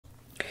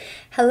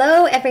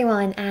Hello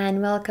everyone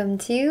and welcome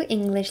to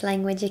English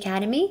Language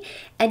Academy.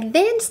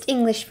 Advanced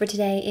English for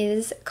today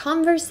is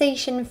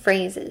conversation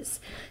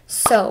phrases.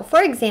 So,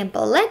 for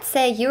example, let's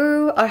say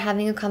you are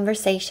having a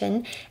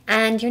conversation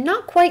and you're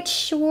not quite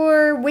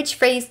sure which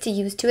phrase to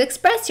use to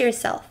express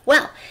yourself.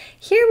 Well,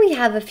 here we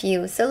have a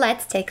few, so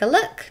let's take a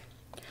look.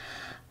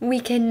 We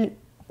can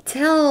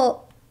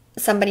tell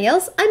somebody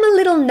else, I'm a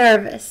little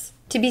nervous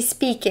to be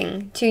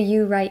speaking to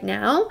you right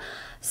now.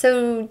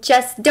 So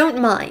just don't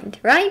mind,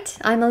 right?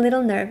 I'm a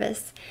little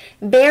nervous.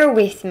 Bear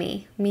with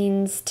me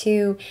means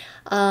to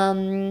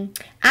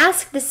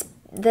ask the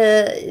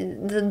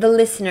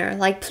listener,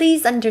 like,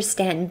 please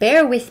understand,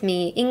 bear with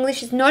me.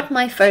 English is not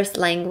my first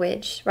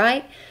language,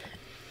 right?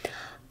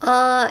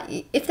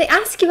 If they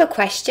ask you a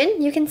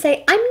question, you can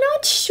say, I'm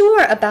not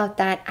sure about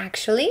that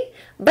actually,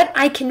 but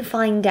I can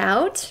find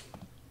out.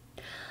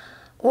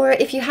 Or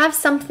if you have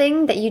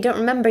something that you don't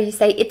remember, you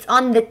say, it's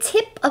on the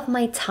tip of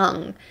my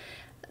tongue.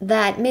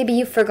 That maybe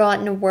you've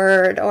forgotten a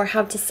word or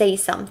how to say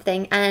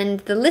something, and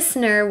the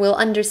listener will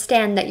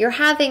understand that you're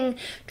having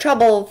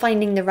trouble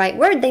finding the right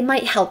word. They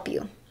might help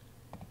you.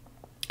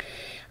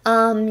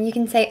 You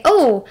can say,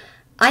 oh,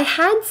 I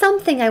had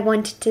something I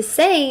wanted to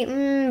say,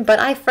 but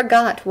I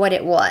forgot what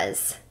it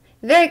was.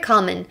 Very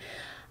common.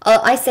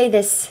 I say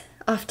this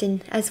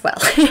often as well.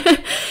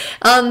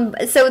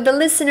 So the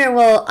listener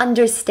will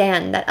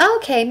understand that,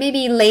 okay,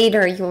 maybe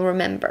later you'll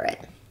remember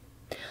it.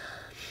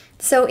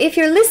 So if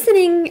you're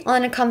listening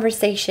on a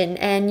conversation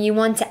and you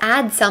want to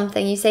add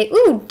something, you say,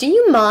 ooh, do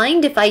you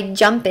mind if I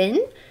jump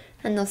in?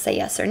 And they'll say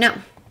yes or no.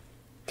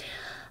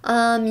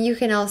 You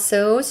can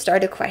also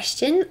start a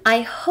question.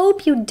 I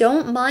hope you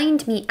don't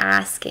mind me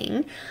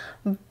asking,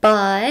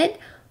 but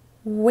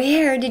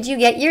where did you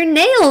get your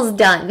nails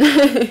done?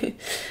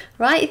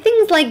 Right?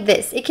 Things like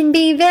this. It can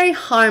be very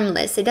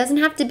harmless. It doesn't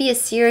have to be a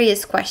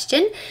serious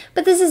question,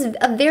 but this is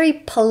a very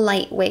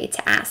polite way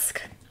to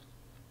ask.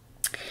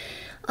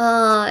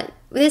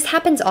 This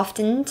happens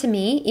often to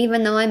me,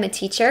 even though I'm a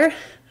teacher.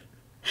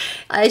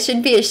 I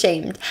should be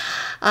ashamed.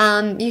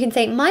 You can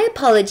say, my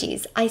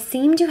apologies. I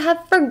seem to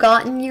have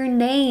forgotten your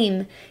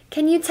name.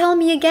 Can you tell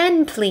me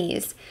again,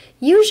 please?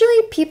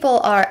 Usually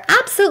people are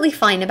absolutely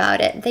fine about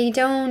it. They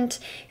don't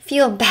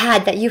feel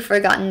bad that you've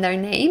forgotten their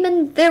name,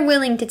 and they're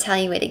willing to tell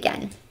you it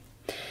again.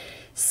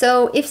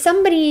 So if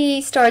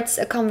somebody starts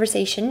a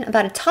conversation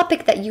about a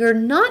topic that you're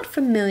not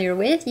familiar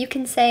with, you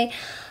can say,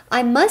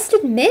 I must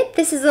admit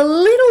this is a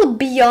little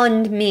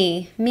beyond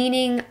me,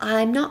 meaning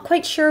I'm not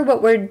quite sure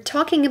what we're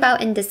talking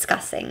about and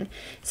discussing,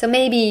 so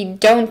maybe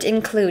don't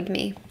include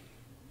me.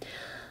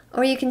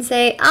 Or you can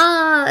say,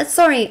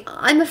 sorry,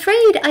 I'm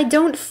afraid I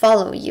don't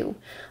follow you,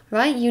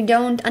 right? You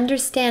don't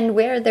understand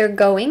where they're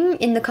going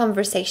in the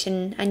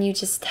conversation and you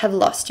just have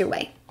lost your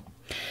way.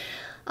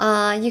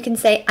 You can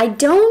say, I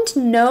don't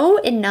know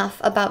enough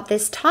about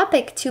this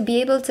topic to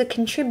be able to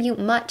contribute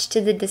much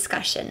to the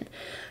discussion.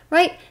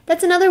 Right?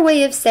 That's another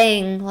way of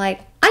saying, like,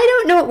 I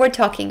don't know what we're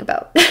talking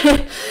about.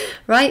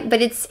 Right?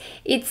 But it's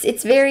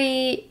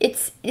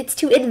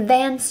to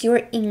advance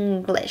your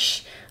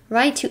English,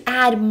 right? To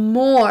add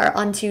more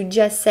onto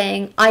just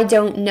saying, I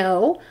don't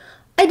know.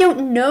 I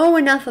don't know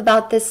enough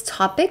about this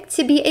topic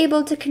to be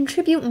able to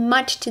contribute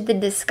much to the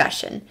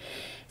discussion.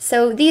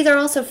 So these are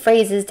also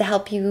phrases to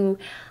help you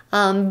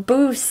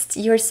boost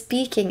your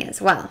speaking as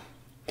well.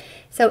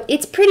 So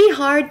it's pretty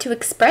hard to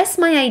express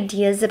my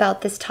ideas about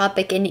this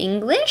topic in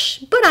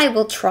English, but I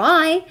will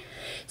try.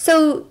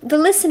 So the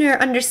listener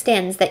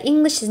understands that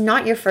English is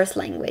not your first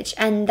language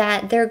and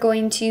that they're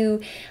going to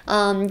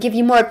give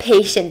you more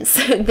patience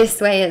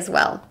this way as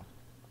well.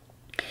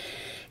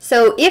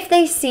 So if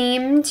they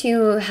seem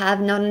to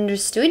have not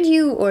understood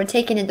you or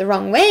taken it the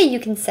wrong way, you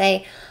can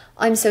say,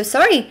 I'm so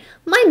sorry,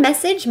 my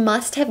message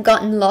must have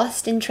gotten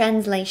lost in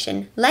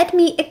translation. Let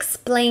me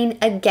explain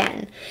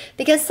again.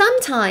 Because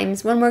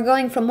sometimes when we're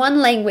going from one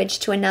language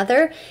to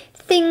another,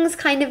 things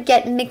kind of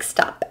get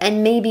mixed up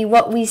and maybe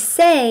what we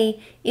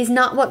say is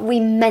not what we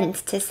meant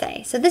to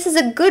say. So this is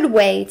a good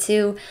way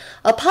to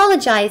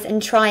apologize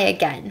and try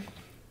again.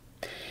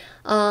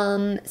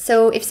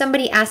 So if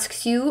somebody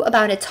asks you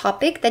about a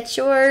topic that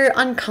you're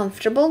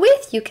uncomfortable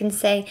with, you can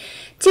say,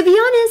 to be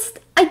honest,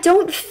 I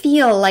don't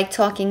feel like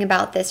talking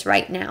about this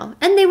right now,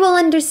 and they will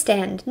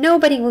understand.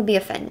 Nobody will be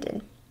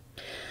offended.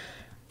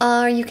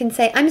 Or you can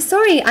say, I'm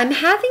sorry, I'm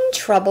having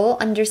trouble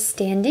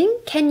understanding.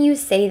 Can you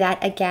say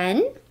that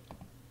again?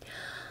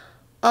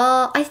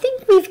 I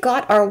think we've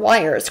got our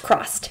wires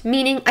crossed,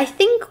 meaning I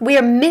think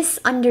we're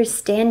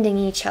misunderstanding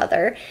each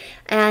other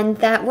and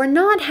that we're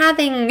not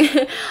having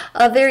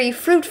a very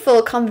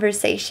fruitful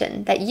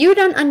conversation, that you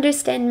don't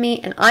understand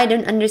me and I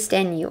don't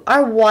understand you.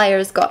 Our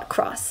wires got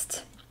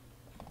crossed.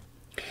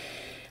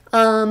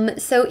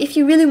 So if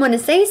you really want to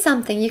say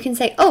something, you can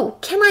say, oh,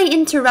 can I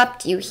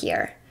interrupt you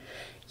here?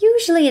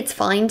 Usually it's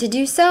fine to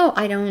do so.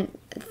 I don't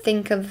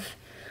think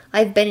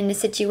I've been in a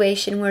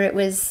situation where it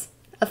was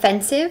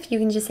offensive. You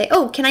can just say,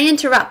 oh, can I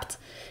interrupt?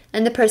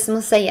 And the person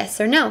will say yes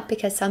or no,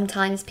 because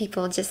sometimes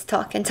people just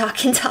talk and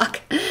talk and talk.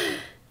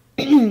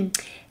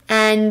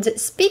 And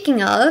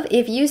speaking of,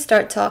 if you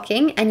start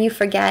talking and you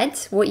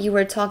forget what you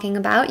were talking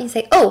about, you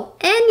say, oh,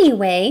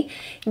 anyway,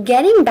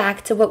 getting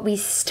back to what we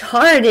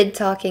started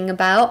talking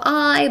about,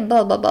 I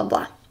blah, blah, blah,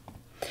 blah.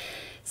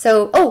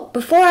 So, oh,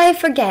 before I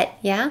forget,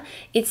 yeah,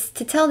 it's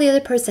to tell the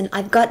other person,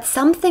 I've got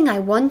something I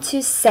want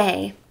to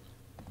say.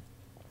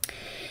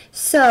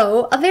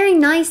 So, a very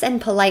nice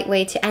and polite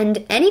way to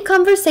end any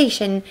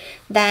conversation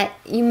that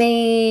you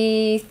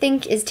may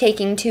think is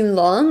taking too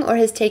long or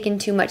has taken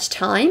too much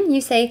time,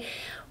 you say,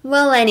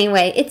 well,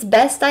 anyway, it's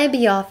best I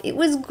be off. It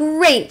was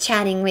great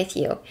chatting with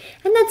you.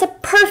 And that's a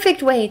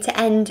perfect way to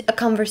end a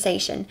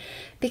conversation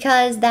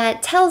because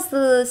that tells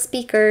the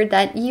speaker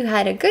that you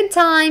had a good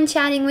time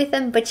chatting with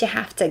them, but you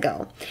have to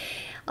go.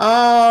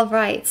 All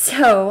right,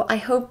 so I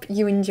hope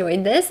you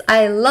enjoyed this.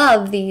 I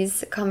love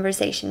these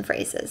conversation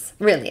phrases.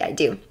 Really, I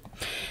do.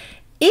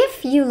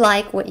 If you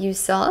like what you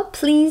saw,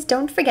 please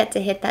don't forget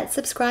to hit that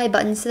subscribe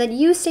button so that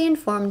you stay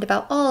informed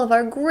about all of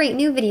our great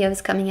new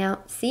videos coming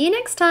out. See you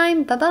next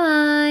time.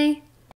 Bye-bye.